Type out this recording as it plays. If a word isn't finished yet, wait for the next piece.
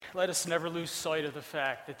let us never lose sight of the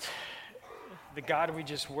fact that the God we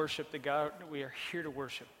just worship, the God we are here to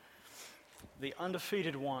worship, the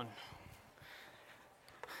undefeated one,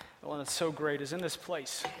 the one that's so great, is in this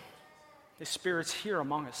place. His Spirit's here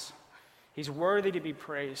among us. He's worthy to be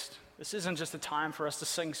praised. This isn't just a time for us to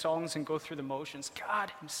sing songs and go through the motions.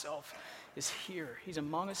 God himself is here. He's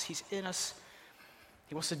among us. He's in us.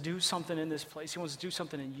 He wants to do something in this place. He wants to do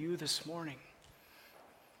something in you this morning.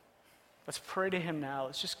 Let's pray to him now.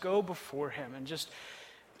 Let's just go before him and just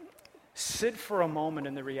sit for a moment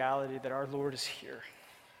in the reality that our Lord is here.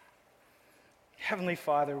 Heavenly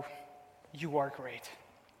Father, you are great.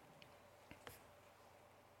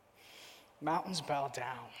 Mountains bow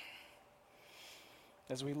down.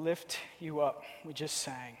 As we lift you up, we just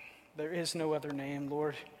sang, there is no other name,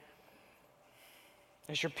 Lord.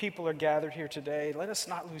 As your people are gathered here today, let us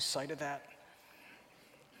not lose sight of that.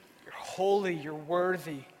 You're holy, you're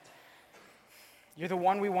worthy. You're the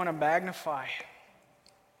one we want to magnify.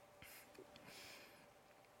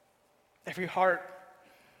 Every heart,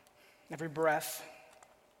 every breath,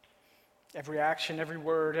 every action, every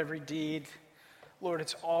word, every deed, Lord,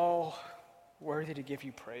 it's all worthy to give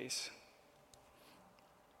you praise.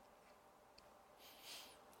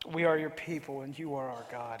 We are your people and you are our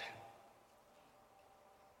God.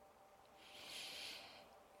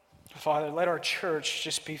 Father, let our church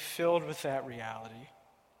just be filled with that reality.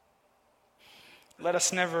 Let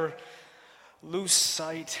us never lose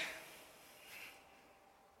sight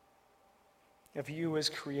of you as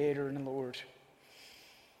Creator and Lord.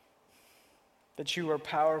 That you are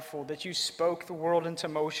powerful, that you spoke the world into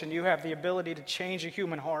motion. You have the ability to change a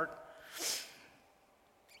human heart.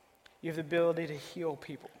 You have the ability to heal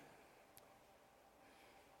people.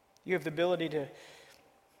 You have the ability to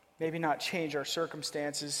maybe not change our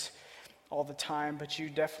circumstances all the time, but you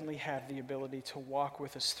definitely have the ability to walk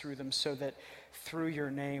with us through them so that through your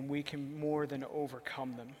name we can more than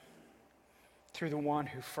overcome them. Through the one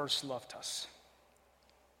who first loved us.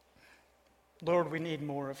 Lord, we need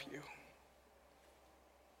more of you.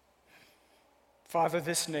 Father,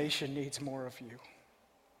 this nation needs more of you.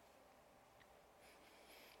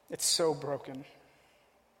 It's so broken.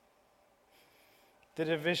 The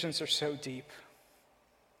divisions are so deep.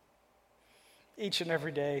 Each and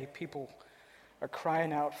every day, people are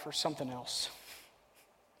crying out for something else.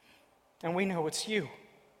 And we know it's you.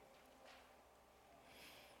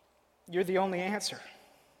 You're the only answer.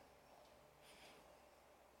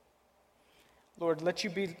 Lord, let you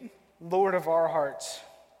be Lord of our hearts.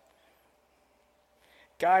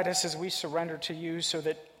 Guide us as we surrender to you so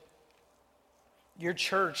that your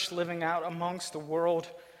church living out amongst the world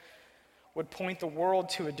would point the world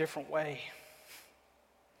to a different way.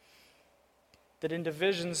 That in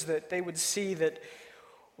divisions that they would see that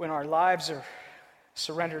when our lives are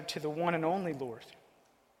surrendered to the one and only Lord,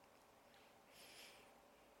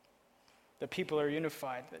 that people are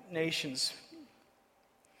unified, that nations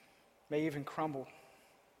may even crumble,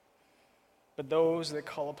 but those that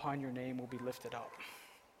call upon your name will be lifted up.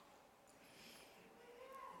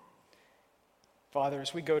 Father,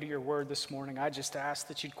 as we go to your word this morning, I just ask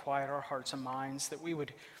that you'd quiet our hearts and minds, that we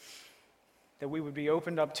would be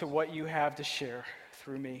opened up to what you have to share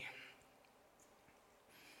through me.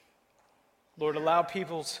 Lord, allow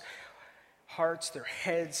people's hearts, their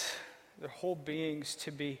heads, their whole beings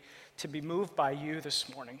to be moved by you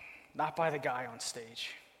this morning, not by the guy on stage.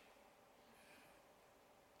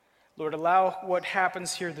 Lord, allow what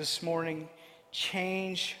happens here this morning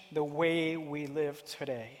change the way we live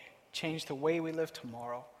today, change the way we live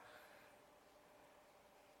tomorrow.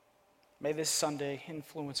 May this Sunday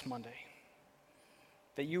influence Monday.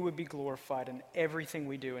 That you would be glorified in everything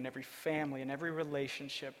we do, in every family, in every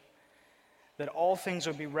relationship. That all things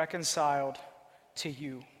would be reconciled to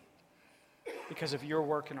you because of your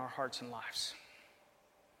work in our hearts and lives.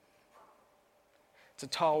 It's a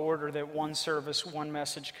tall order that one service, one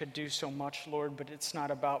message could do so much, Lord, but it's not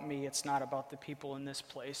about me. It's not about the people in this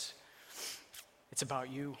place. It's about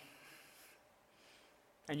you.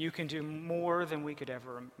 And you can do more than we could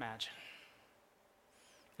ever imagine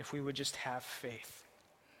if we would just have faith.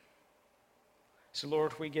 So,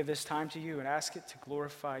 Lord, we give this time to you and ask it to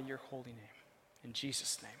glorify your holy name. In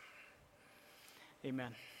Jesus' name,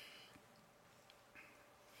 amen.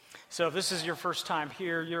 So if this is your first time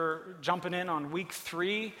here, you're jumping in on week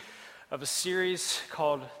 3 of a series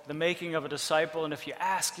called The Making of a Disciple. And if you're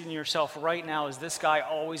asking yourself right now, is this guy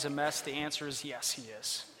always a mess? The answer is yes, he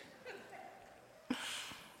is.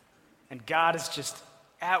 And God is just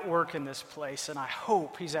at work in this place, and I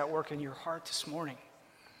hope he's at work in your heart this morning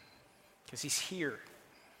because he's here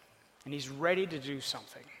and he's ready to do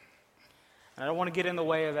something. And I don't want to get in the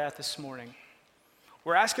way of that this morning.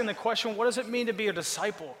 We're asking the question, what does it mean to be a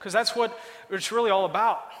disciple? Because that's what it's really all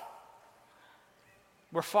about.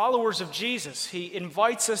 We're followers of Jesus. He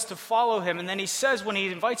invites us to follow him. And then he says, when he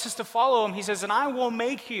invites us to follow him, he says, and I will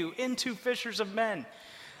make you into fishers of men.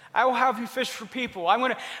 I will have you fish for people. I'm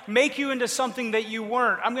going to make you into something that you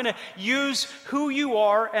weren't. I'm going to use who you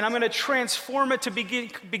are, and I'm going to transform it to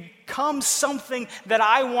become something that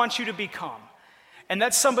I want you to become. And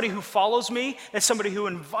that's somebody who follows me. That's somebody who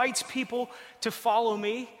invites people to follow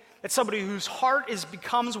me. That's somebody whose heart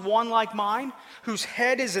becomes one like mine, whose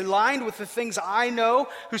head is aligned with the things I know,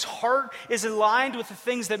 whose heart is aligned with the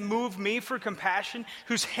things that move me for compassion,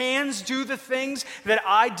 whose hands do the things that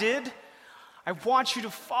I did. I want you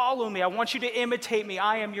to follow me. I want you to imitate me.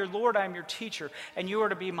 I am your Lord. I am your teacher, and you are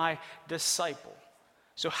to be my disciple.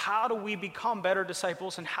 So how do we become better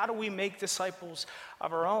disciples, and how do we make disciples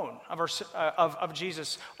of our own, of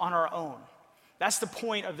Jesus on our own? That's the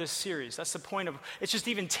point of this series. That's the point of, it's just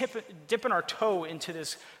even dipping our toe into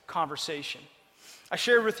this conversation. I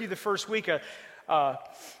shared with you the first week a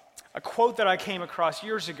quote that I came across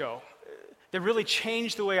years ago that really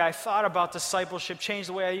changed the way I thought about discipleship, changed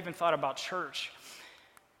the way I even thought about church.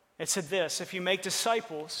 It said this: if you make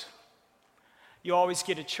disciples, you always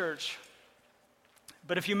get a church.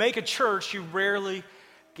 But if you make a church, you rarely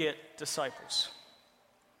get disciples.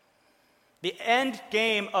 The end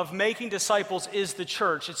game of making disciples is the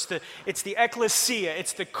church. It's the ecclesia.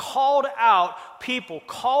 It's the called out people,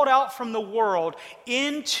 called out from the world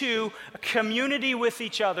into a community with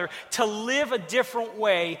each other to live a different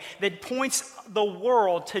way that points the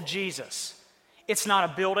world to Jesus. It's not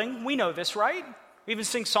a building. We know this, right? We even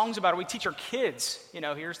sing songs about it. We teach our kids,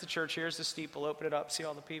 here's the church, here's the steeple, open it up, see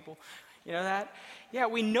all the people. You know that? Yeah,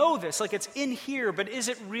 we know this. Like, it's in here, but is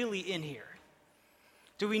it really in here?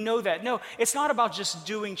 Do we know that? No, it's not about just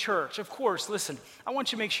doing church. Of course, listen, I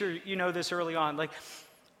want you to make sure you know this early on. Like,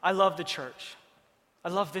 I love the church. I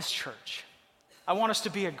love this church. I want us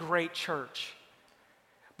to be a great church.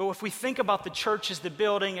 But if we think about the church as the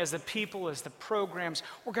building, as the people, as the programs,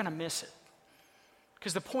 we're going to miss it.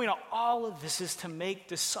 Because the point of all of this is to make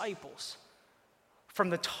disciples.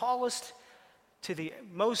 From the tallest to the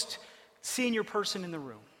most senior person in the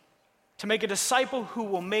room. To make a disciple who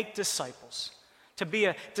will make disciples. To be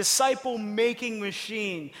a disciple-making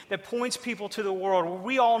machine that points people to the world, where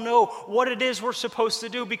we all know what it is we're supposed to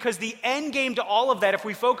do, because the end game to all of that, if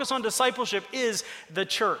we focus on discipleship, is the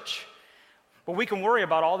church. But we can worry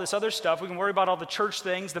about all this other stuff. We can worry about all the church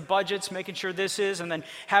things, the budgets, making sure this is, and then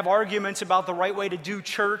have arguments about the right way to do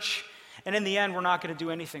church. And in the end, we're not going to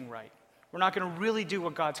do anything right. We're not going to really do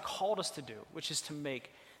what God's called us to do, which is to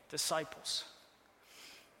make disciples.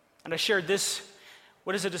 And I shared this.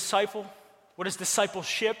 What is a disciple? What is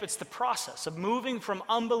discipleship? It's the process of moving from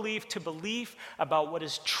unbelief to belief about what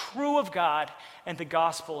is true of God and the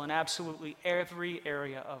gospel in absolutely every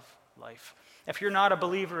area of life. If you're not a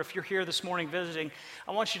believer, if you're here this morning visiting,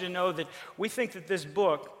 I want you to know that we think that this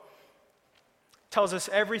book tells us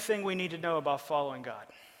everything we need to know about following God.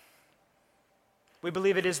 We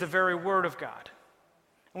believe it is the very word of God.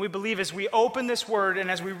 And we believe as we open this word and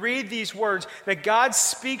as we read these words that God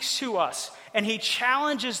speaks to us and he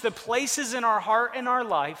challenges the places in our heart and our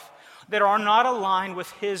life that are not aligned with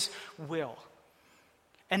his will.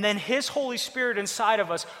 And then his Holy Spirit inside of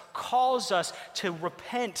us calls us to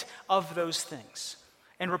repent of those things.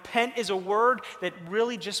 And repent is a word that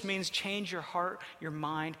really just means change your heart, your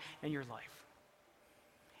mind, and your life.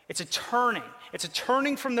 It's a turning. It's a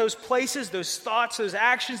turning from those places, those thoughts, those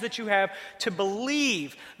actions that you have to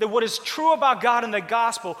believe that what is true about God and the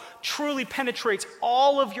gospel truly penetrates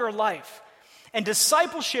all of your life. And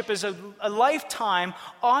discipleship is a lifetime,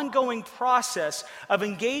 ongoing process of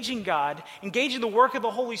engaging God, engaging the work of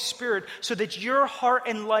the Holy Spirit so that your heart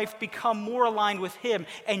and life become more aligned with him,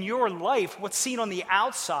 and your life, what's seen on the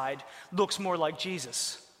outside, looks more like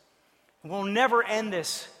Jesus. We'll never end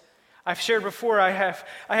this. I've shared before, I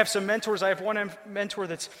have some mentors. I have one mentor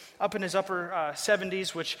that's up in his upper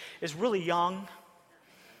 70s, which is really young.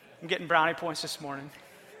 I'm getting brownie points this morning.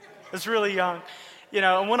 It's really young.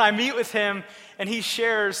 And when I meet with him and he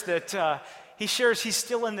shares that, he's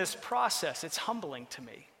still in this process, it's humbling to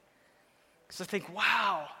me. Because I think,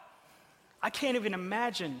 wow, I can't even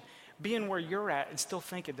imagine being where you're at and still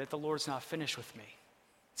thinking that the Lord's not finished with me.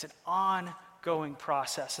 It's an ongoing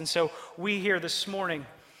process. And so we here this morning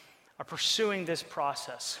are pursuing this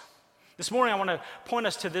process. This morning I want to point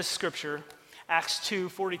us to this scripture, Acts 2,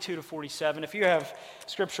 42 to 47. If you have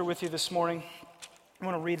scripture with you this morning, I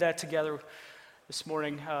want to read that together this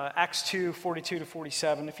morning. Acts 2, 42 to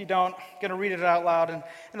 47. If you don't, I'm going to read it out loud, and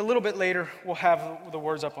a little bit later we'll have the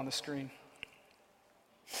words up on the screen.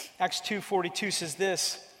 Acts 2:42 says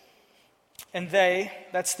this, "And they,"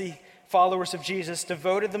 that's the followers of Jesus,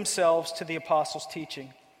 "devoted themselves to the apostles'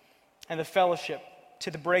 teaching and the fellowship,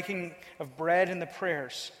 to the breaking of bread and the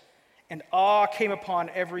prayers. And awe came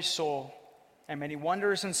upon every soul, and many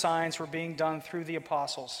wonders and signs were being done through the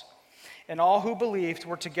apostles. And all who believed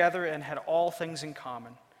were together and had all things in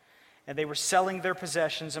common. And they were selling their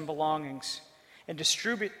possessions and belongings and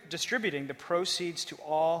distributing the proceeds to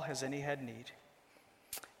all as any had need.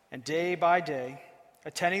 And day by day,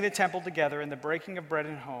 attending the temple together and the breaking of bread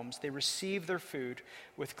in homes, they received their food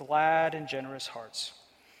with glad and generous hearts,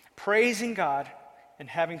 praising God and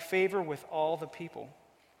having favor with all the people.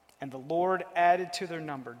 And the Lord added to their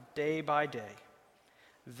number day by day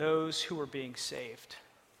those who were being saved."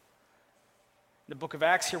 In the book of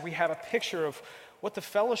Acts here, we have a picture of what the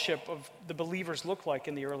fellowship of the believers looked like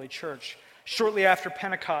in the early church. Shortly after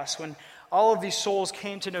Pentecost, when all of these souls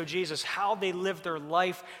came to know Jesus, how they lived their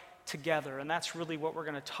life together. And that's really what we're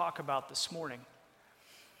going to talk about this morning.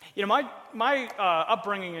 You know, my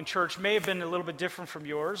upbringing in church may have been a little bit different from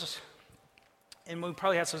yours, and we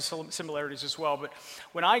probably had some similarities as well. But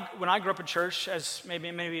when I grew up in church, as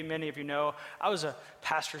maybe many of you know, I was a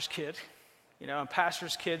pastor's kid. You know, and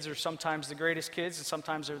pastors' kids are sometimes the greatest kids, and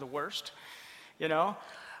sometimes they're the worst. You know,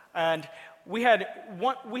 and we had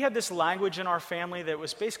this language in our family that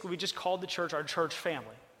was basically, we just called the church our church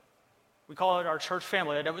family. We call it our church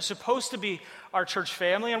family. And it was supposed to be our church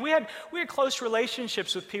family. And we had close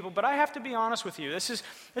relationships with people, but I have to be honest with you. This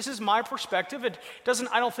is my perspective. It doesn't,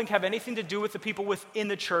 I don't think, have anything to do with the people within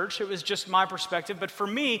the church. It was just my perspective. But for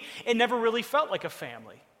me, it never really felt like a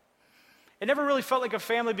family. It never really felt like a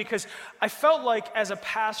family because I felt like as a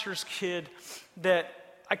pastor's kid that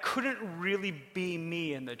I couldn't really be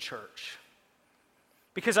me in the church.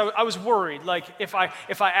 Because I was worried, like if I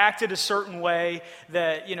acted a certain way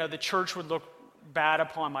that, you know, the church would look bad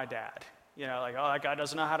upon my dad. You know, like, oh, that guy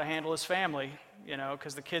doesn't know how to handle his family, you know,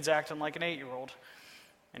 because the kid's acting like an 8-year-old,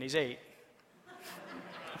 and he's 8.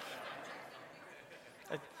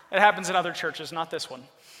 It happens in other churches, not this one,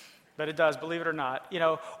 but it does, believe it or not, you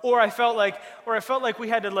know. Or I felt like we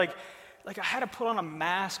had to like I had to put on a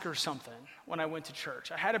mask or something when I went to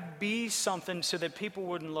church. I had to be something so that people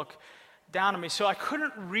wouldn't look down on me. So I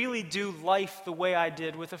couldn't really do life the way I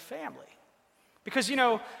did with a family. Because, you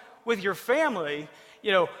know, with your family,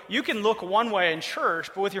 you know, you can look one way in church,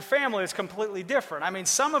 but with your family, it's completely different. I mean,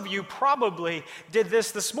 some of you probably did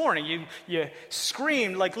this morning. You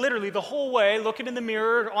screamed like literally the whole way, looking in the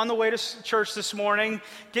mirror on the way to church this morning,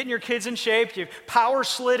 getting your kids in shape. You power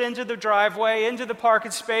slid into the driveway, into the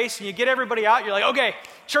parking space, and you get everybody out. You're like, okay,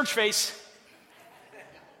 church face.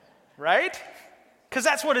 Right? Because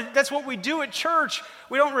that's what we do at church.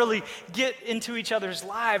 We don't really get into each other's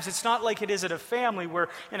lives. It's not like it is at a family, where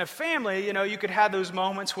in a family, you know, you could have those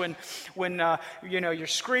moments when you know, you're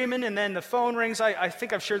screaming and then the phone rings. I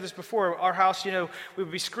think I've shared this before. Our house, you know, we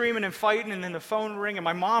would be screaming and fighting and then the phone would ring, and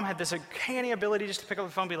my mom had this uncanny ability just to pick up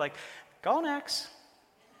the phone and be like, "Go next."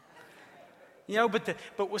 You know, but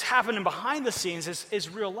what's happening behind the scenes is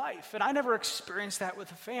real life. And I never experienced that with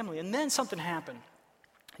a family. And then something happened.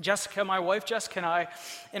 Jessica, my wife Jessica, and I,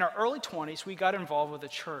 in our early 20s, we got involved with a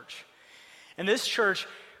church. And this church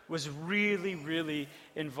was really, really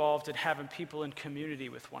involved in having people in community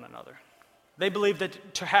with one another. They believed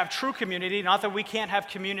that to have true community, not that we can't have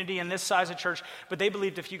community in this size of church, but they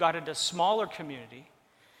believed if you got into smaller community,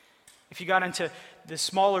 if you got into the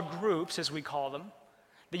smaller groups, as we call them,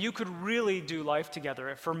 that you could really do life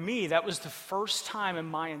together. For me, that was the first time in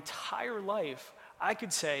my entire life I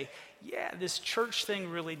could say, yeah, this church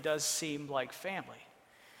thing really does seem like family.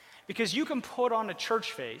 Because you can put on a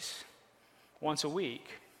church face once a week,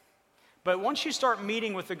 but once you start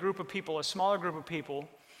meeting with a group of people, a smaller group of people,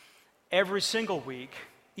 every single week,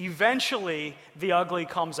 eventually the ugly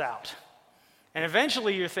comes out. And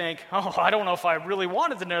eventually you think, oh, I don't know if I really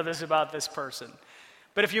wanted to know this about this person.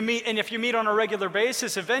 But if you meet on a regular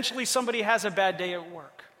basis, eventually somebody has a bad day at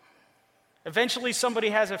work. Eventually somebody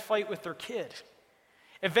has a fight with their kid.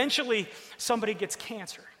 Eventually, somebody gets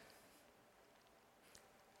cancer.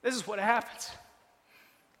 This is what happens.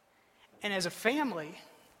 And as a family,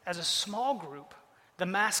 as a small group, the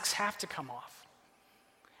masks have to come off.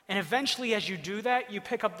 And eventually, as you do that, you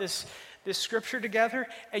pick up this scripture together,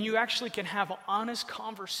 and you actually can have honest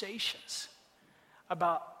conversations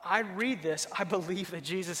about, I read this, I believe that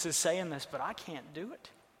Jesus is saying this, but I can't do it.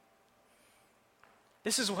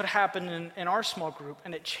 This is what happened in our small group,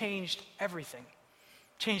 and it changed everything.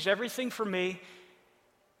 Changed everything for me,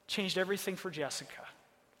 changed everything for Jessica.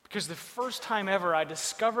 Because the first time ever I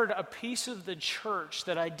discovered a piece of the church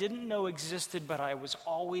that I didn't know existed, but I was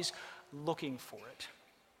always looking for it.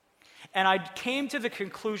 And I came to the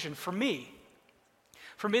conclusion, for me,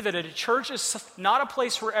 that a church is not a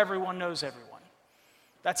place where everyone knows everyone.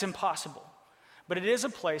 That's impossible. But it is a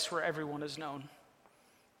place where everyone is known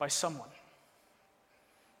by someone.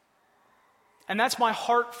 And that's my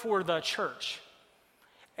heart for the church.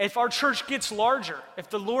 If our church gets larger, if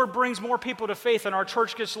the Lord brings more people to faith and our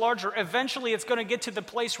church gets larger, eventually it's going to get to the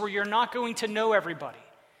place where you're not going to know everybody.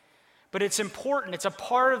 But it's important. It's a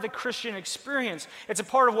part of the Christian experience. It's a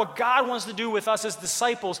part of what God wants to do with us as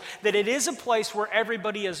disciples, that it is a place where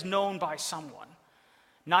everybody is known by someone.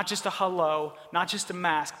 Not just a hello, not just a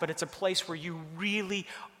mask, but it's a place where you really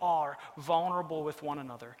are vulnerable with one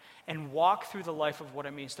another and walk through the life of what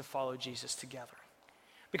it means to follow Jesus together.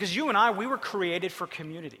 Because you and I, we were created for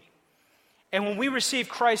community. And when we received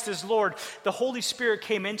Christ as Lord, the Holy Spirit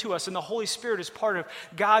came into us, and the Holy Spirit is part of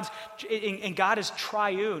God's, and God is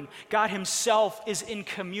triune. God himself is in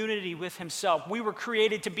community with himself. We were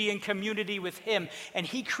created to be in community with him, and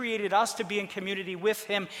he created us to be in community with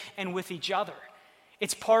him and with each other.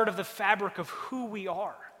 It's part of the fabric of who we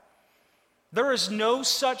are. There is no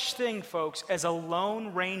such thing, folks, as a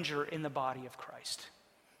lone ranger in the body of Christ.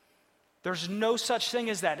 There's no such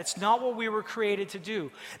thing as that. It's not what we were created to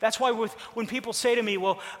do. That's why when people say to me,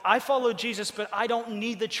 well, I follow Jesus, but I don't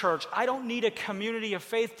need the church. I don't need a community of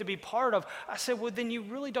faith to be part of. I said, well, then you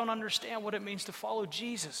really don't understand what it means to follow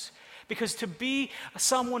Jesus. Because to be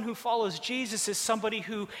someone who follows Jesus is somebody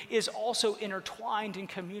who is also intertwined in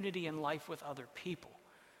community and life with other people.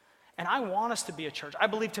 And I want us to be a church. I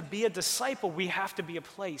believe to be a disciple, we have to be a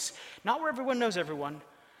place, not where everyone knows everyone,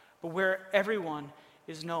 but where everyone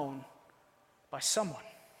is known by someone.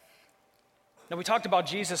 Now, we talked about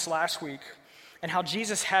Jesus last week and how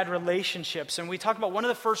Jesus had relationships. And we talked about one of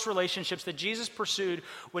the first relationships that Jesus pursued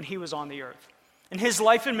when he was on the earth. In his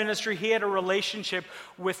life and ministry, he had a relationship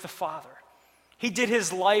with the Father. He did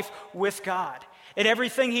his life with God. And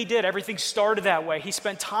everything he did, everything started that way. He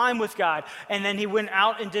spent time with God, and then he went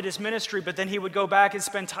out and did his ministry, but then he would go back and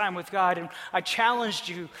spend time with God. And I challenged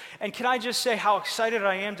you, and can I just say how excited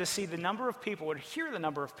I am to see the number of people, or to hear the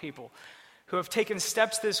number of people who have taken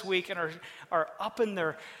steps this week and are up in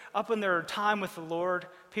their time with the Lord.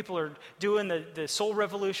 People are doing the Soul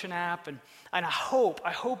Revolution app, and I hope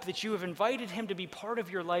that you have invited him to be part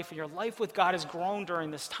of your life, and your life with God has grown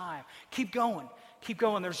during this time. Keep going. Keep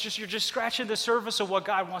going. You're just scratching the surface of what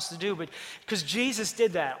God wants to do, but because Jesus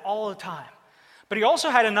did that all the time. But he also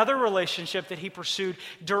had another relationship that he pursued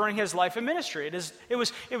during his life and ministry. It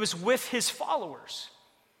was with his followers.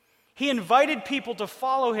 He invited people to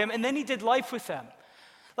follow him, and then he did life with them.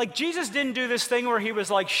 Like, Jesus didn't do this thing where he was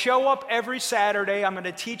like, show up every Saturday, I'm going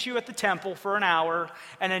to teach you at the temple for an hour,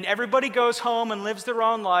 and then everybody goes home and lives their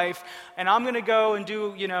own life, and I'm going to go and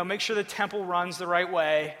do, make sure the temple runs the right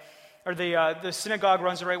way, or the synagogue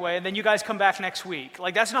runs the right way, and then you guys come back next week.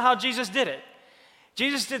 Like, that's not how Jesus did it.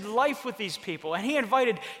 Jesus did life with these people, and he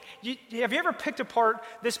invited, have you ever picked apart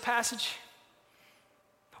this passage?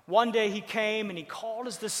 One day he came and he called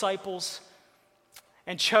his disciples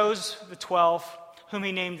and chose the 12, whom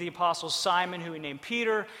he named the apostles: Simon, who he named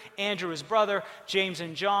Peter, Andrew his brother, James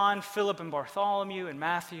and John, Philip and Bartholomew and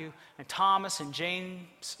Matthew, and Thomas and James,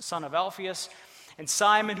 son of Alphaeus, and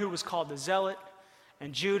Simon, who was called the Zealot,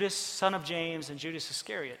 and Judas, son of James, and Judas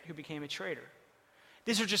Iscariot, who became a traitor.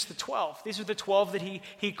 These are just the 12. These are the 12 that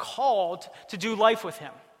he called to do life with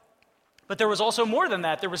him. But there was also more than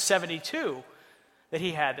that. There was 72 that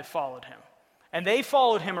he had that followed him. And they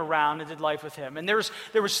followed him around and did life with him. And there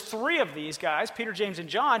was 3 of these guys, Peter, James, and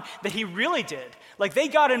John, that he really did. Like, they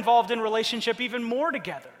got involved in relationship even more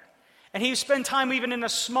together. And he spent time even in a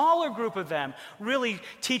smaller group of them, really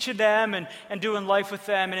teaching them and doing life with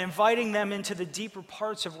them and inviting them into the deeper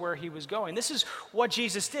parts of where he was going. This is what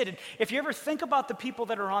Jesus did. And if you ever think about the people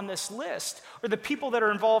that are on this list, or the people that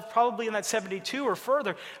are involved probably in that 72 or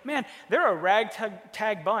further, man, they're a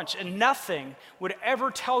ragtag bunch, and nothing would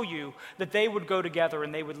ever tell you that they would go together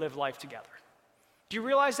and they would live life together. Do you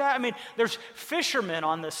realize that? I mean, there's fishermen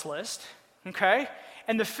on this list, okay?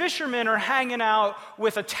 And the fishermen are hanging out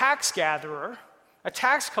with a tax gatherer, a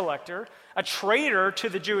tax collector, a traitor to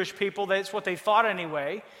the Jewish people. That's what they thought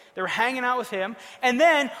anyway. They were hanging out with him. And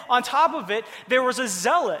then, on top of it, there was a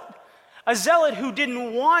zealot who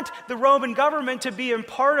didn't want the Roman government to be a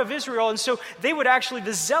part of Israel. And so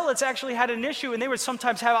the zealots actually had an issue, and they would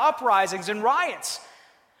sometimes have uprisings and riots.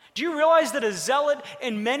 Do you realize that a zealot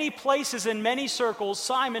in many places, in many circles,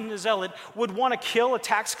 Simon the zealot, would want to kill a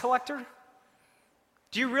tax collector?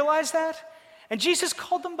 Do you realize that? And Jesus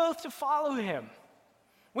called them both to follow him.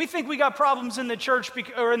 We think we got problems in the church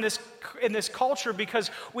or in this culture because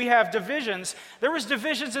we have divisions. There was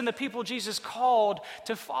divisions in the people Jesus called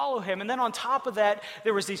to follow him. And then on top of that,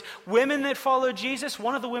 there was these women that followed Jesus.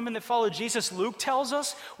 One of the women that followed Jesus, Luke tells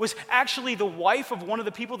us, was actually the wife of one of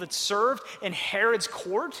the people that served in Herod's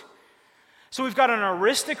court. So we've got an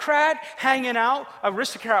aristocrat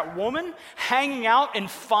woman hanging out and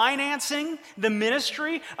financing the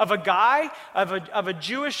ministry of a guy, of a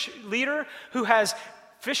Jewish leader who has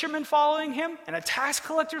fishermen following him, and a tax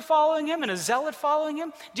collector following him, and a zealot following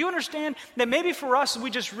him. Do you understand that maybe for us,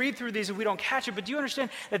 we just read through these and we don't catch it, but do you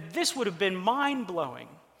understand that this would have been mind-blowing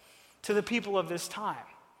to the people of this time?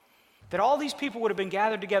 That all these people would have been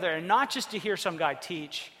gathered together, and not just to hear some guy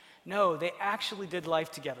teach. No, they actually did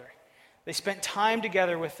life together. They spent time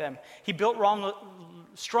together with them. He built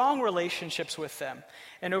strong relationships with them.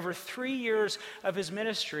 And over 3 years of his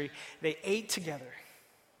ministry, they ate together.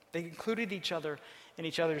 They included each other in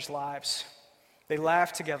each other's lives. They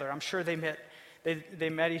laughed together. I'm sure they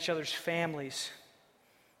met each other's families.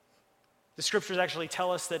 The scriptures actually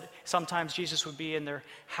tell us that sometimes Jesus would be in their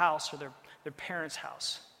house or their parents'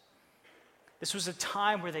 house. This was a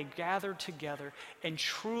time where they gathered together and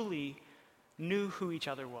truly knew who each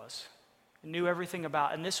other was, knew everything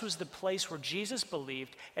about. And this was the place where Jesus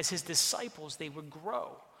believed as his disciples they would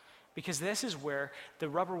grow. Because this is where the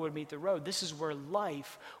rubber would meet the road. This is where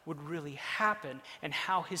life would really happen and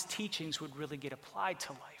how his teachings would really get applied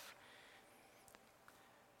to life.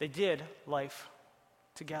 They did life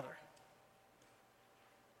together.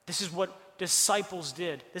 This is what disciples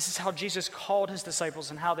did. This is how Jesus called his disciples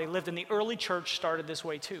and how they lived. And the early church started this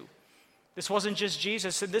way too. This wasn't just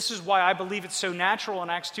Jesus. And this is why I believe it's so natural in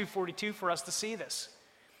Acts 2:42 for us to see this.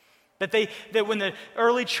 That when the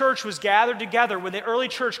early church was gathered together, when the early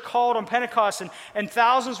church called on Pentecost and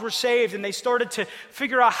thousands were saved and they started to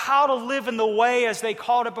figure out how to live in the way as they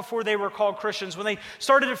called it before they were called Christians, when they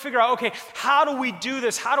started to figure out, okay, how do we do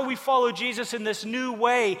this? How do we follow Jesus in this new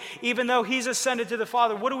way, even though he's ascended to the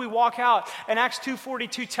Father? What do we walk out? And Acts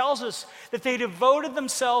 2:42 tells us that they devoted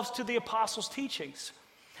themselves to the apostles' teachings.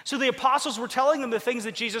 So the apostles were telling them the things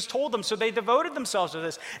that Jesus told them, so they devoted themselves to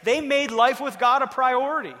this. They made life with God a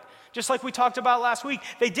priority. Just like we talked about last week,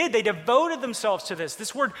 they devoted themselves to this.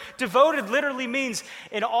 This word devoted literally means,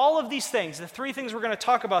 in all of these things, the three things we're going to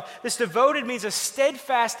talk about, this devoted means a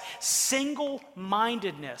steadfast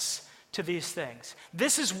single-mindedness to these things.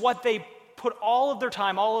 This is what they put all of their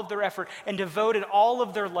time, all of their effort, and devoted all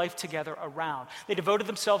of their life together around. They devoted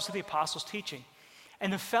themselves to the apostles' teaching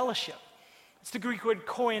and the fellowship. It's the Greek word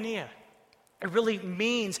koinonia. It really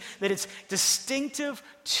means that it's distinctive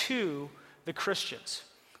to the Christians.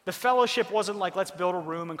 The fellowship wasn't like, let's build a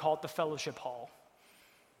room and call it the fellowship hall.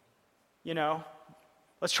 You know,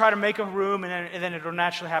 let's try to make a room and then it'll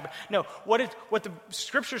naturally happen. No, what the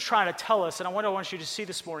scripture's trying to tell us, and I want you to see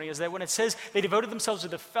this morning, is that when it says they devoted themselves to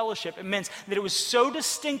the fellowship, it meant that it was so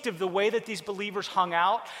distinctive the way that these believers hung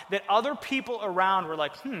out that other people around were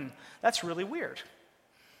like, that's really weird.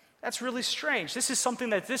 That's really strange. This is something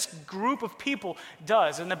that this group of people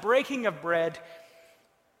does. And the breaking of bread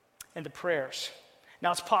and the prayers.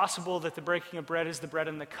 Now, it's possible that the breaking of bread is the bread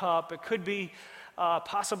and the cup. It could be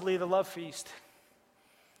possibly the love feast.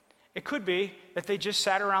 It could be that they just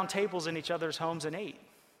sat around tables in each other's homes and ate.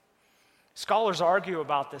 Scholars argue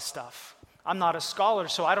about this stuff. I'm not a scholar,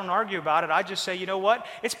 so I don't argue about it. I just say, you know what?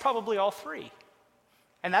 It's probably all three.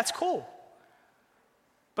 And that's cool.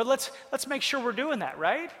 But let's make sure we're doing that,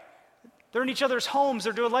 right? They're in each other's homes.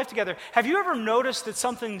 They're doing life together. Have you ever noticed that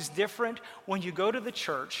something's different when you go to the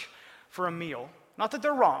church for a meal? Not that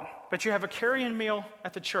they're wrong, but you have a carry-in meal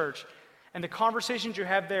at the church, and the conversations you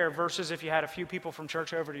have there versus if you had a few people from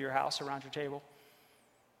church over to your house around your table.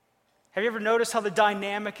 Have you ever noticed how the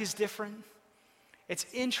dynamic is different? It's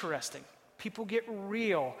interesting. People get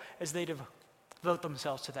real as they devote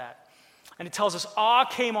themselves to that. And it tells us awe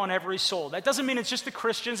came on every soul. That doesn't mean it's just the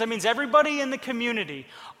Christians. That means everybody in the community,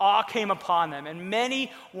 awe came upon them. And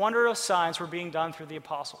many wondrous signs were being done through the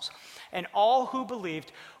apostles. And all who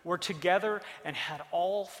believed were together and had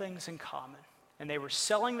all things in common. And they were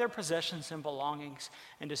selling their possessions and belongings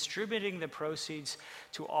and distributing the proceeds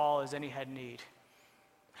to all as any had need.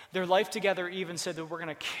 Their life together even said that we're going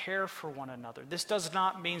to care for one another. This does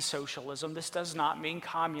not mean socialism. This does not mean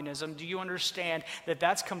communism. Do you understand that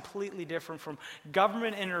that's completely different from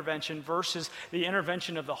government intervention versus the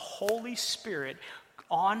intervention of the Holy Spirit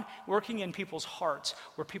on working in people's hearts,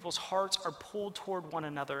 where people's hearts are pulled toward one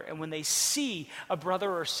another, and when they see a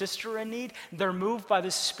brother or sister in need, they're moved by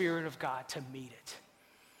the Spirit of God to meet it.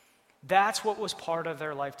 That's what was part of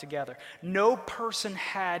their life together. No person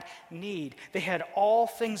had need. They had all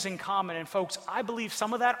things in common. And folks, I believe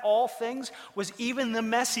some of that all things was even the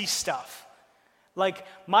messy stuff. Like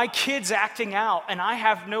my kid's acting out and I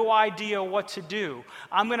have no idea what to do.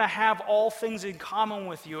 I'm going to have all things in common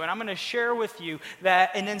with you and I'm going to share with you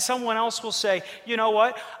that. And then someone else will say, you know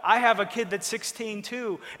what? I have a kid that's 16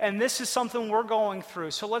 too, and this is something we're going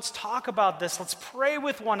through. So let's talk about this. Let's pray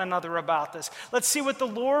with one another about this. Let's see what the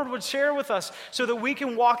Lord would share with us so that we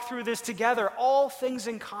can walk through this together. All things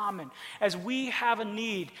in common as we have a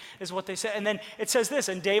need is what they say. And then it says this,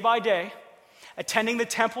 and day by day, attending the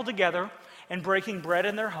temple together and breaking bread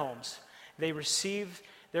in their homes, they received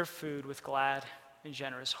their food with glad and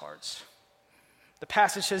generous hearts. The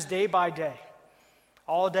passage says day by day,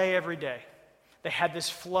 all day, every day, they had this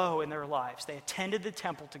flow in their lives. They attended the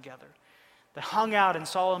temple together. They hung out in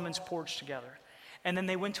Solomon's porch together. And then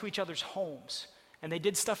they went to each other's homes. And they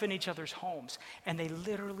did stuff in each other's homes. And they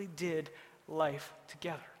literally did life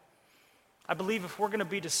together. I believe if we're going to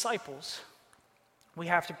be disciples, we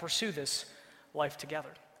have to pursue this life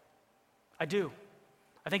together. I do.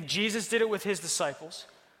 I think Jesus did it with his disciples.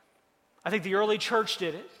 I think the early church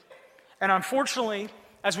did it. And unfortunately,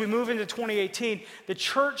 as we move into 2018, the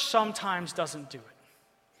church sometimes doesn't do it.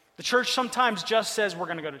 The church sometimes just says we're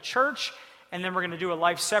going to go to church and then we're going to do a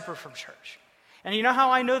life separate from church. And you know how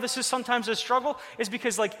I know this is sometimes a struggle? Is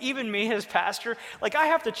because like even me as pastor, like I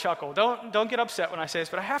have to chuckle. Don't get upset when I say this,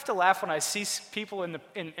 but I have to laugh when I see people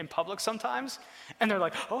in public sometimes and they're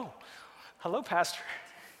like, oh, hello, pastor.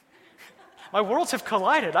 My worlds have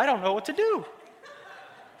collided. I don't know what to do.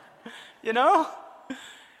 You know?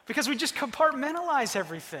 Because we just compartmentalize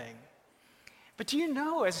everything. But do you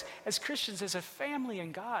know, as Christians, as a family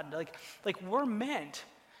in God, like we're meant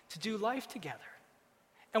to do life together.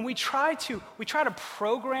 And we try to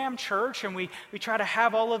program church and we try to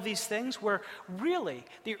have all of these things where really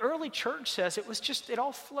the early church says it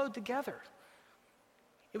all flowed together.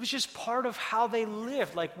 It was just part of how they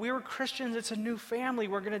lived. Like, we were Christians, it's a new family,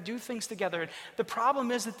 we're going to do things together. And the problem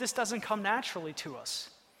is that this doesn't come naturally to us.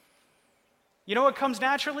 You know what comes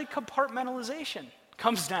naturally? Compartmentalization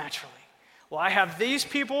comes naturally. Well, I have these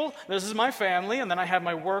people, this is my family, and then I have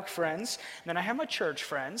my work friends, and then I have my church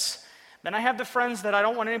friends, then I have the friends that I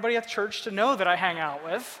don't want anybody at church to know that I hang out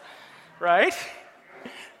with, right?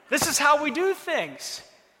 This is how we do things.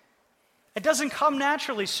 It doesn't come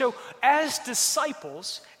naturally. So as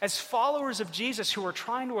disciples, as followers of Jesus who are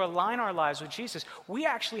trying to align our lives with Jesus, we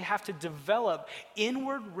actually have to develop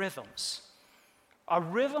inward rhythms, a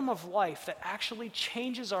rhythm of life that actually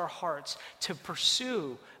changes our hearts to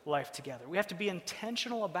pursue life together. We have to be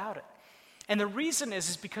intentional about it. And the reason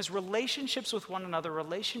is because relationships with one another,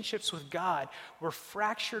 relationships with God, were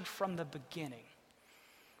fractured from the beginning.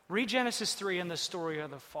 Read Genesis 3 and the story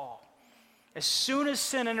of the fall. As soon as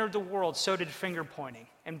sin entered the world, so did finger pointing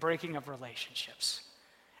and breaking of relationships.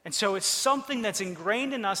 And so it's something that's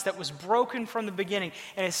ingrained in us that was broken from the beginning,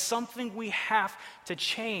 and it's something we have to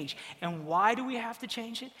change. And why do we have to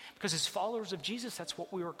change it? Because as followers of Jesus, that's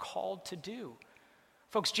what we were called to do.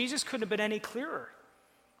 Folks, Jesus couldn't have been any clearer.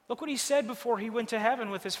 Look what he said before he went to heaven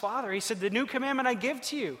with his Father. He said, "The new commandment I give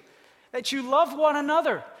to you, that you love one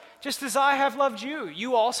another, just as I have loved you.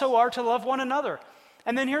 You also are to love one another."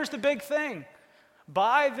 And then here's the big thing.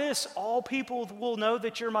 By this, all people will know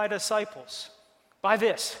that you're my disciples. By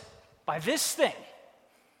this thing.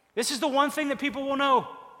 This is the one thing that people will know,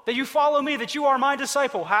 that you follow me, that you are my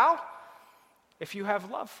disciple. How? If you have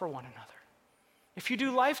love for one another. If you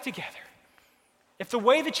do life together. If the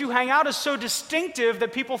way that you hang out is so distinctive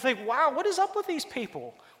that people think, wow, what is up with these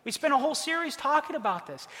people? We spent a whole series talking about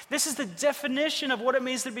this. This is the definition of what it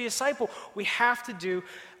means to be a disciple. We have to do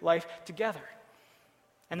life together.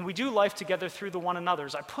 And we do life together through the one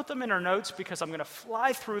another's. I put them in our notes because I'm going to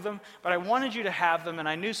fly through them, but I wanted you to have them, and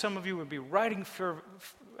I knew some of you would be writing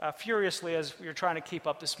furiously as you're trying to keep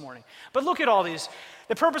up this morning. But look at all these.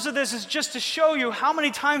 The purpose of this is just to show you how many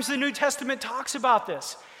times the New Testament talks about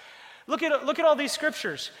this. Look at all these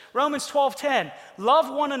scriptures. Romans 12:10, love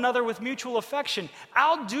one another with mutual affection.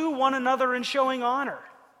 Outdo one another in showing honor.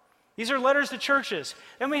 These are letters to churches.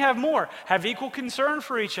 Then we have more. Have equal concern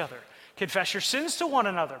for each other. Confess your sins to one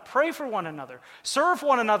another. Pray for one another. Serve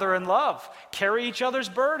one another in love. Carry each other's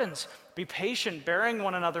burdens. Be patient, bearing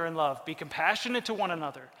one another in love. Be compassionate to one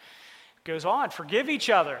another. It goes on. Forgive each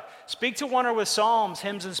other. Speak to one another with psalms,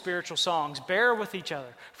 hymns, and spiritual songs. Bear with each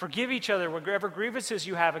other. Forgive each other whatever grievances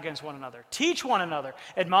you have against one another. Teach one another.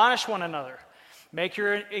 Admonish one another. Make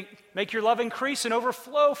your love increase and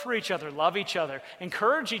overflow for each other. Love each other.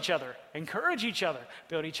 Encourage each other. Encourage each other.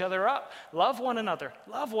 Build each other up. Love one another.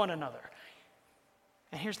 Love one another.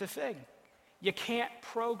 And here's the thing. You can't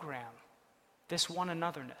program this one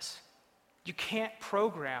anotherness. You can't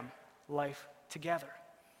program life together.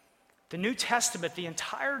 The New Testament, the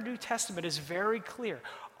entire New Testament is very clear.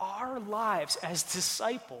 Our lives as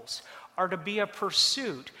disciples are to be a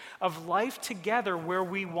pursuit of life together where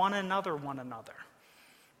we one another.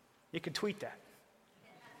 You could tweet that.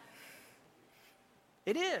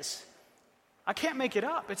 It is. I can't make it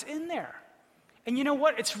up. It's in there. And you know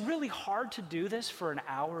what? It's really hard to do this for an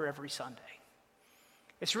hour every Sunday.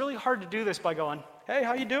 It's really hard to do this by going, hey,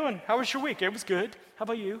 how you doing? How was your week? It was good. How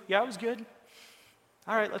about you? Yeah, it was good.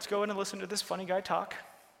 All right, let's go in and listen to this funny guy talk.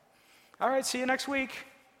 All right, see you next week.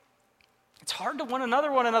 It's hard to one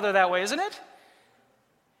another that way, isn't it?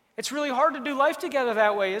 It's really hard to do life together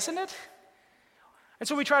that way, isn't it? And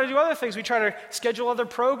so we try to do other things. We try to schedule other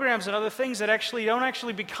programs and other things that actually don't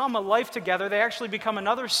actually become a life together. They actually become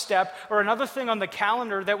another step or another thing on the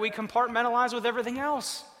calendar that we compartmentalize with everything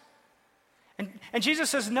else. And Jesus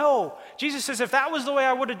says, no. Jesus says, if that was the way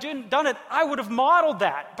I would have done it, I would have modeled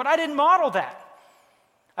that. But I didn't model that.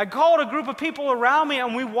 I called a group of people around me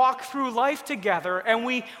and we walked through life together and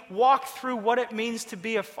we walked through what it means to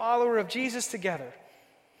be a follower of Jesus together.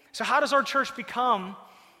 So how does our church become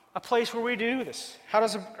a place where we do this? How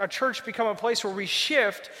does a church become a place where we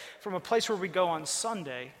shift from a place where we go on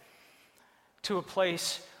Sunday to a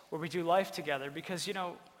place where we do life together? Because, you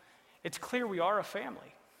know, it's clear we are a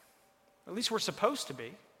family. At least we're supposed to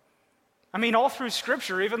be. I mean, all through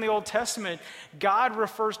Scripture, even the Old Testament, God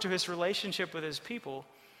refers to his relationship with his people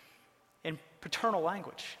in paternal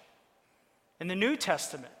language. In the New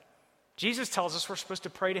Testament, Jesus tells us we're supposed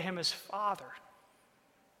to pray to him as Father.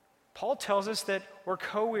 Paul tells us that we're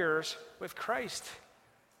co-heirs with Christ,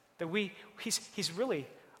 that he's really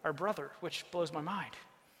our brother, which blows my mind.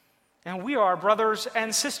 And we are brothers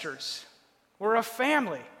and sisters. We're a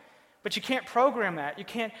family. But you can't program that. You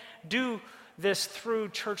can't do this through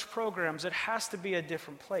church programs. It has to be a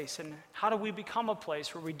different place. And how do we become a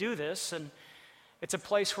place where we do this? And it's a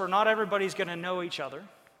place where not everybody's going to know each other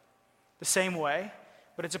the same way,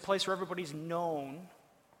 but it's a place where everybody's known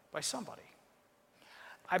by somebody.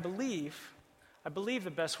 I believe the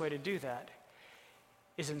best way to do that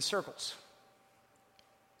is in circles.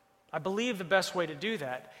 I believe the best way to do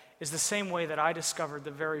that is the same way that I discovered the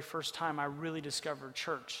very first time I really discovered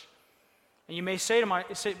church. And you may say to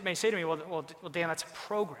me, well, Dan, that's a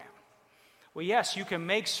program. Well, yes, you can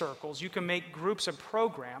make circles, you can make groups a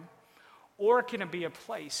program, or it can be a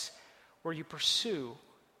place where you pursue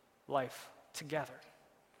life together.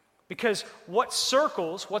 Because what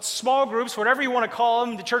circles, what small groups, whatever you want to call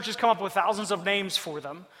them, the churches come up with thousands of names for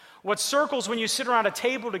them. What circles when you sit around a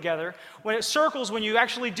table together, when it circles when you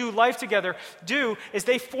actually do life together, is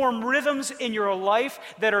they form rhythms in your life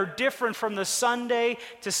that are different from the Sunday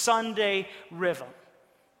to Sunday rhythm.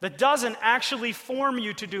 That doesn't actually form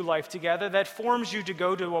you to do life together, that forms you to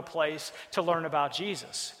go to a place to learn about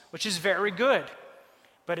Jesus, which is very good,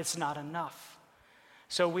 but it's not enough.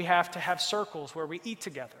 So we have to have circles where we eat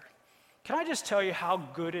together. Can I just tell you how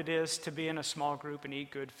good it is to be in a small group and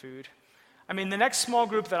eat good food? I mean, the next small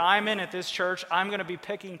group that I'm in at this church, I'm going to be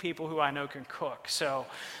picking people who I know can cook. So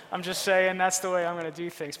I'm just saying that's the way I'm going to do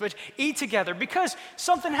things. But eat together, because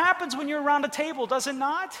something happens when you're around a table, does it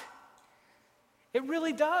not? It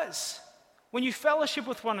really does. When you fellowship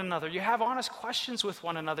with one another, you have honest questions with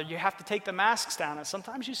one another, you have to take the masks down, and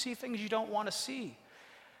sometimes you see things you don't want to see.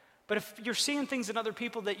 But if you're seeing things in other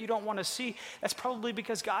people that you don't want to see, that's probably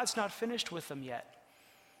because God's not finished with them yet.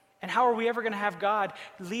 And how are we ever going to have God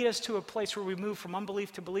lead us to a place where we move from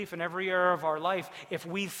unbelief to belief in every area of our life if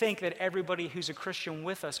we think that everybody who's a Christian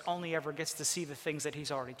with us only ever gets to see the things that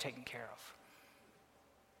he's already taken care of?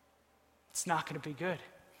 It's not going to be good.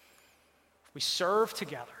 We serve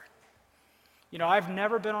together. You know, I've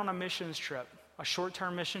never been on a missions trip, a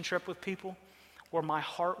short-term mission trip with people, where my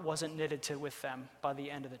heart wasn't knitted to with them by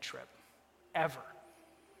the end of the trip, ever.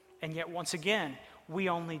 And yet, once again, we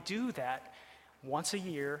only do that once a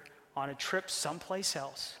year on a trip someplace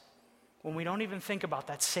else, when we don't even think about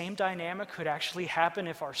that same dynamic could actually happen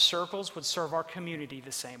if our circles would serve our community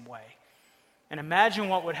the same way. And imagine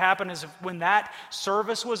what would happen is if when that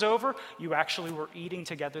service was over, you actually were eating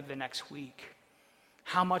together the next week.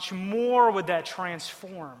 How much more would that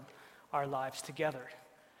transform our lives together?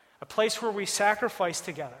 A place where we sacrifice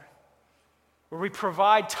together. where we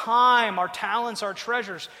provide time, our talents, our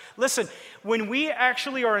treasures. Listen, when we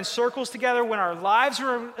actually are in circles together, when our lives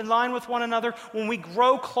are in line with one another, when we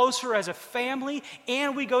grow closer as a family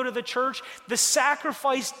and we go to the church, the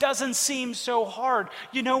sacrifice doesn't seem so hard.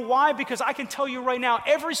 You know why? Because I can tell you right now,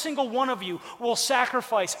 every single one of you will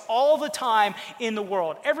sacrifice all the time in the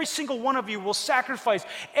world. Every single one of you will sacrifice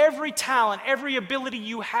every talent, every ability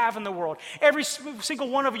you have in the world. Every single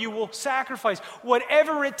one of you will sacrifice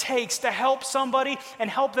whatever it takes to help somebody and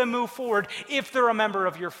help them move forward if they're a member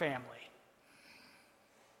of your family.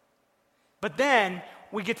 But then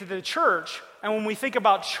we get to the church, and when we think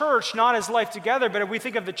about church not as life together, but if we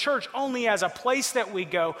think of the church only as a place that we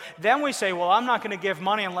go, then we say, well, I'm not going to give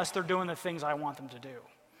money unless they're doing the things I want them to do.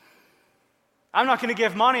 I'm not going to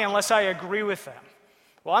give money unless I agree with them.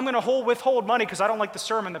 Well, I'm going to withhold money because I don't like the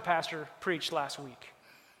sermon the pastor preached last week.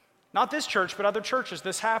 Not this church, but other churches,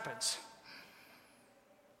 this happens.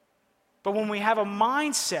 But when we have a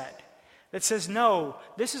mindset that says, no,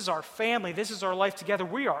 this is our family, this is our life together,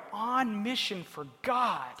 we are on mission for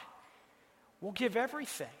God, we'll give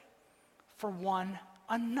everything for one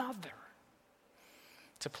another.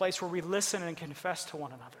 It's a place where we listen and confess to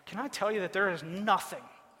one another. Can I tell you that there is nothing,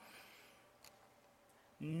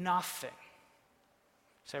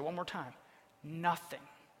 say it one more time, nothing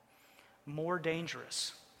more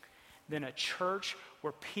dangerous than a church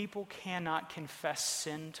where people cannot confess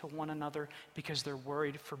sin to one another because they're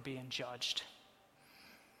worried for being judged.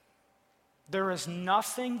 There is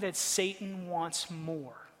nothing that Satan wants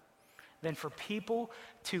more than for people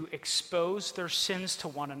to expose their sins to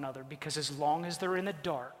one another, because as long as they're in the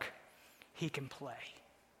dark, he can play.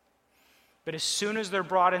 But as soon as they're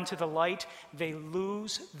brought into the light, they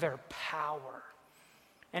lose their power.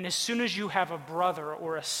 And as soon as you have a brother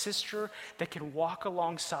or a sister that can walk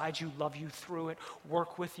alongside you, love you through it,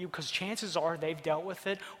 work with you, because chances are they've dealt with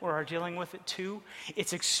it or are dealing with it too,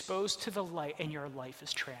 it's exposed to the light and your life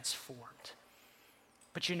is transformed.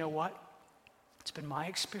 But you know what? It's been my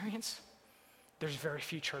experience. There's very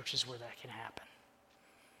few churches where that can happen.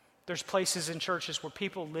 There's places in churches where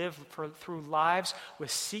people live through lives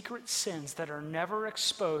with secret sins that are never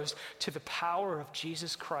exposed to the power of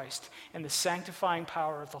Jesus Christ and the sanctifying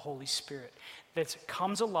power of the Holy Spirit that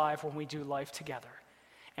comes alive when we do life together.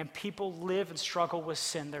 And people live and struggle with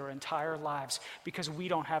sin their entire lives because we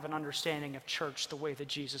don't have an understanding of church the way that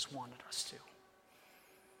Jesus wanted us to.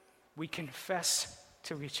 We confess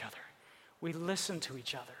to each other. We listen to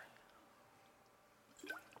each other.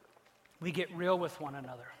 We get real with one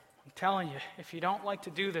another. I'm telling you, if you don't like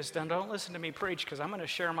to do this, then don't listen to me preach, because I'm going to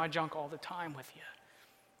share my junk all the time with you.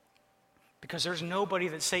 Because there's nobody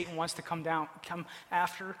that Satan wants to come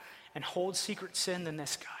after and hold secret sin than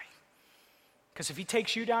this guy. Because if he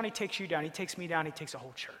takes you down, he takes you down. He takes me down, he takes a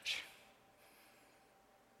whole church.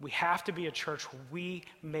 We have to be a church where we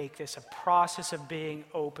make this a process of being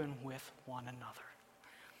open with one another.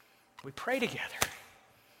 We pray together.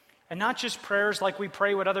 And not just prayers like we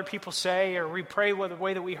pray what other people say, or we pray the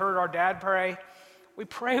way that we heard our dad pray. We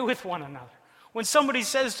pray with one another. When somebody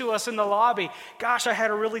says to us in the lobby, gosh, I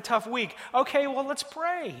had a really tough week. Okay, well, let's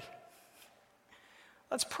pray.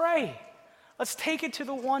 Let's pray. Let's take it to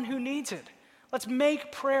the one who needs it. Let's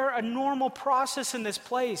make prayer a normal process in this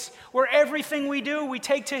place where everything we do, we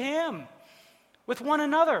take to him with one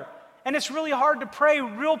another. And it's really hard to pray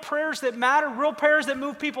real prayers that matter, real prayers that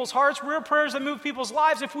move people's hearts, real prayers that move people's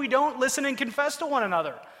lives if we don't listen and confess to one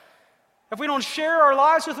another. If we don't share our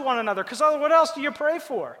lives with one another, because what else do you pray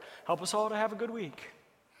for? Help us all to have a good week.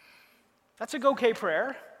 That's a okay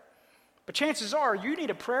prayer. But chances are you need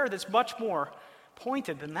a prayer that's much more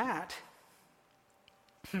pointed than that.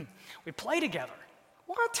 We play together.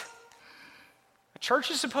 What? A church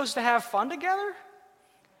is supposed to have fun together?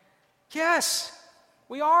 Yes.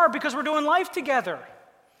 We are, because we're doing life together.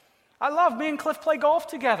 I love me and Cliff play golf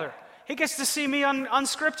together. He gets to see me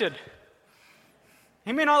unscripted.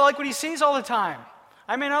 He may not like what he sees all the time.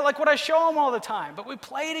 I may not like what I show him all the time, but we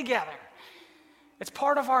play together. It's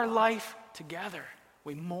part of our life together.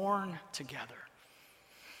 We mourn together.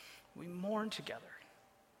 We mourn together.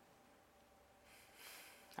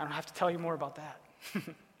 I don't have to tell you more about that.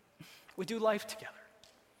 We do life together.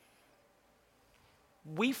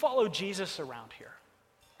 We follow Jesus around here.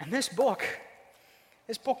 And this book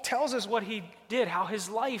tells us what he did, how his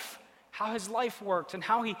life worked, and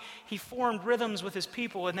how he formed rhythms with his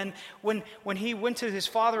people. And then when he went to his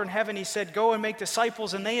Father in heaven, he said, go and make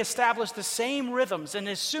disciples, and they established the same rhythms. And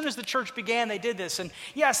as soon as the church began, they did this. And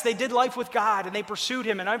yes, they did life with God, and they pursued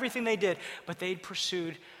him and everything they did, but they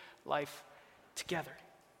pursued life together.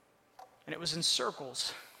 And it was in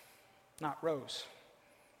circles, not rows.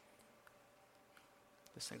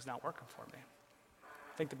 This thing's not working for me.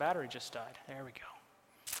 I think the battery just died. There we go.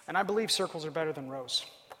 And I believe circles are better than rows.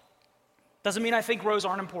 Doesn't mean I think rows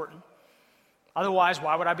aren't important. Otherwise,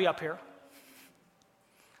 why would I be up here?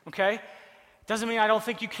 Okay? Doesn't mean I don't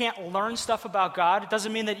think you can't learn stuff about God. It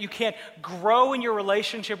doesn't mean that you can't grow in your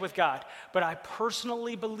relationship with God. But I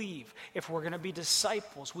personally believe if we're going to be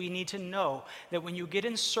disciples, we need to know that when you get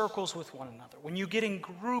in circles with one another, when you get in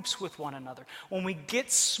groups with one another, when we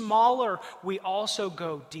get smaller, we also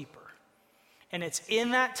go deeper. And it's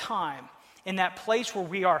in that time, in that place where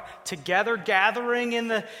we are together, gathering in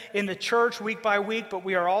the church week by week, but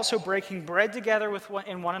we are also breaking bread together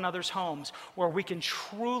in one another's homes, where we can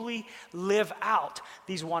truly live out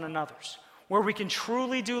these one another's, where we can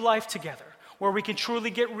truly do life together, where we can truly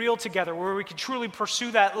get real together, where we can truly pursue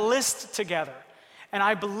that list together. And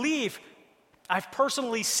I believe, I've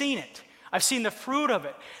personally seen it. I've seen the fruit of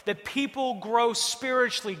it, that people grow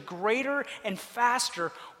spiritually greater and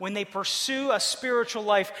faster when they pursue a spiritual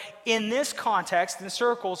life in this context, in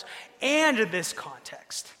circles, and in this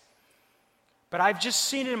context. But I've just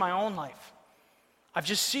seen it in my own life. I've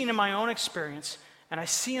just seen in my own experience, and I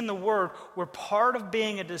see in the Word where part of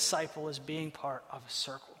being a disciple is being part of a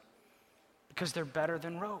circle. Because they're better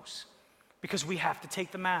than rows. Because we have to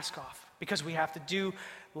take the mask off. Because we have to do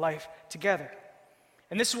life together.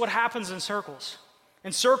 And this is what happens in circles.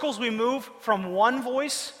 In circles, we move from one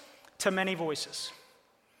voice to many voices.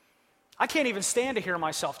 I can't even stand to hear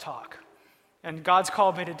myself talk. And God's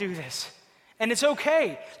called me to do this. And it's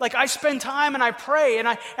okay. Like, I spend time and I pray and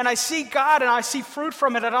I see God and I see fruit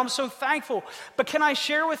from it, and I'm so thankful. But can I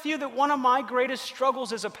share with you that one of my greatest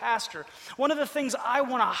struggles as a pastor, one of the things I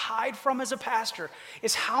want to hide from as a pastor,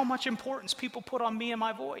 is how much importance people put on me and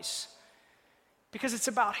my voice. Because it's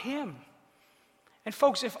about Him. And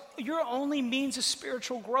folks, if your only means of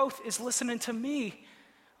spiritual growth is listening to me,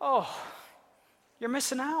 you're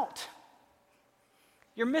missing out.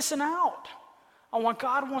 You're missing out on what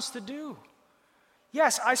God wants to do.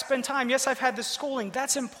 Yes, I spend time. Yes, I've had this schooling.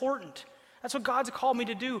 That's important. That's what God's called me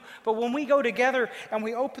to do. But when we go together and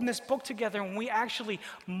we open this book together and we actually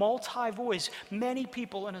multi-voice, many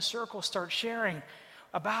people in a circle start sharing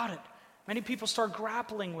about it. Many people start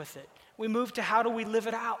grappling with it. We move to how do we live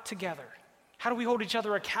it out together? How do we hold each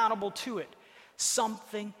other accountable to it?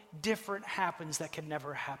 Something different happens that can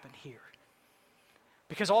never happen here.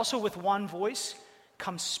 Because also with one voice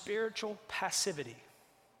comes spiritual passivity.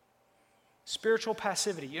 Spiritual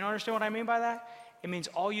passivity. You don't understand what I mean by that? It means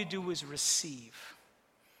all you do is receive.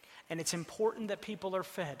 And it's important that people are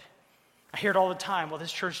fed. I hear it all the time. Well,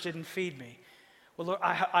 this church didn't feed me. Well, Lord,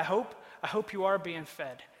 I hope you are being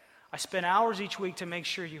fed. I spend hours each week to make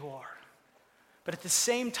sure you are. But at the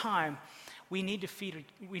same time, we need to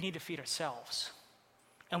feed ourselves.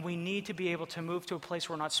 And we need to be able to move to a place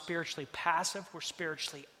where we're not spiritually passive, we're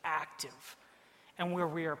spiritually active. And where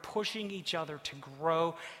we are pushing each other to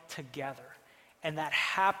grow together. And that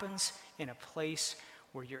happens in a place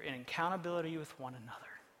where you're in accountability with one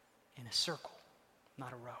another, in a circle,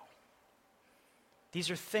 not a row. These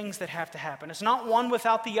are things that have to happen. It's not one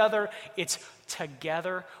without the other. It's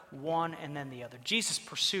together, one and then the other. Jesus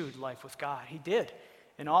pursued life with God. He did,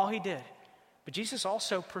 in all He did. But Jesus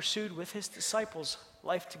also pursued with His disciples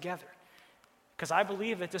life together. Because I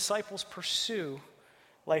believe that disciples pursue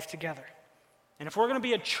life together. And if we're going to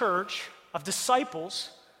be a church of disciples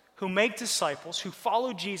who make disciples, who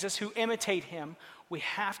follow Jesus, who imitate Him, we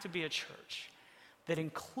have to be a church that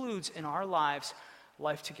includes in our lives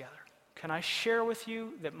life together. Can I share with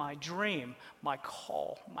you that my dream, my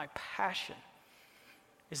call, my passion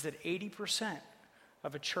is that 80%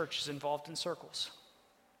 of a church is involved in circles?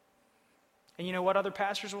 And you know what other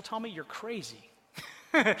pastors will tell me? You're crazy.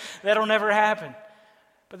 That'll never happen.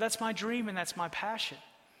 But that's my dream and that's my passion.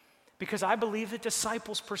 Because I believe that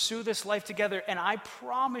disciples pursue this life together, and I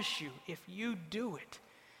promise you, if you do it,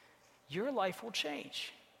 your life will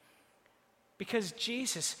change. Because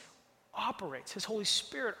Jesus operates, His Holy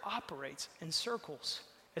Spirit operates in circles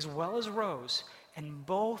as well as rows, and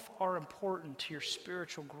both are important to your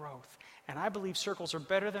spiritual growth. And I believe circles are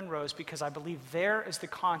better than rows because I believe there is the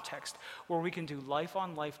context where we can do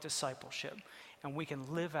life-on-life discipleship, and we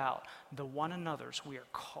can live out the one another's we are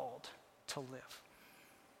called to live.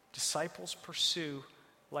 Disciples pursue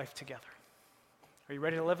life together. Are you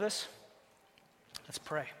ready to live this? Let's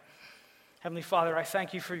pray. Heavenly Father, I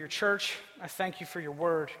thank You for Your church. I thank You for Your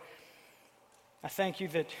word. I thank You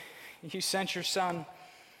that You sent Your Son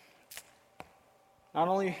not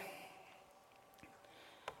only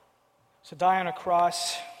to die on a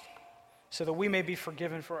cross so that we may be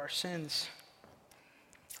forgiven for our sins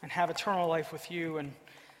and have eternal life with You, and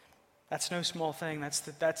that's no small thing. That's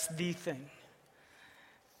the thing.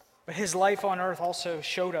 But his life on earth also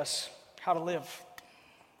showed us how to live.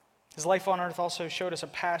 His life on earth also showed us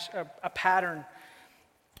a pattern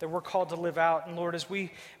that we're called to live out. And Lord, as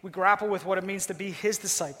we grapple with what it means to be his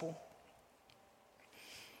disciple,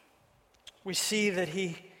 we see that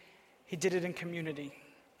he did it in community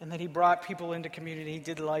and that he brought people into community. He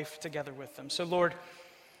did life together with them. So Lord,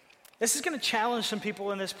 this is going to challenge some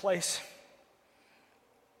people in this place.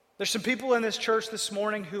 There's some people in this church this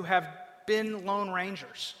morning who have been lone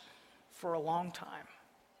rangers for a long time.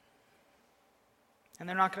 And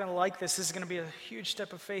they're not going to like this. This is going to be a huge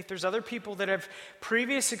step of faith. There's other people that have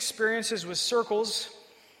previous experiences with circles,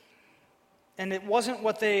 and it wasn't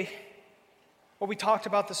what we talked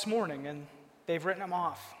about this morning, and they've written them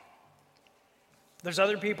off. There's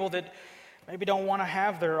other people that maybe don't want to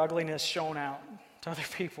have their ugliness shown out to other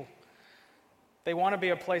people. They want to be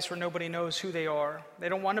a place where nobody knows who they are. They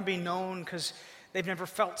don't want to be known because they've never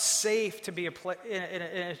felt safe to be in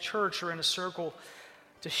a church or in a circle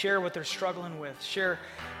to share what they're struggling with, share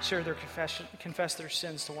their confession, confess their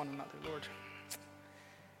sins to one another, Lord.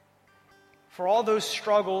 For all those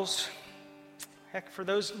struggles, for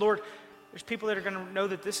those, Lord, there's people that are going to know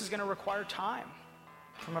that this is going to require time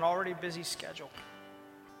from an already busy schedule.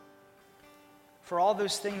 For all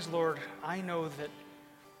those things, Lord, I know that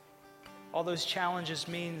all those challenges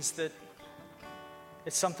means that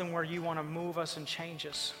it's something where you want to move us and change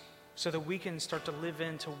us so that we can start to live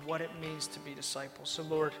into what it means to be disciples. So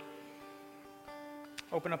Lord,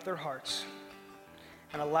 open up their hearts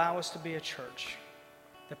and allow us to be a church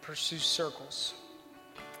that pursues circles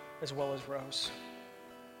as well as rows.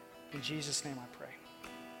 In Jesus' name I pray.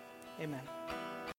 Amen.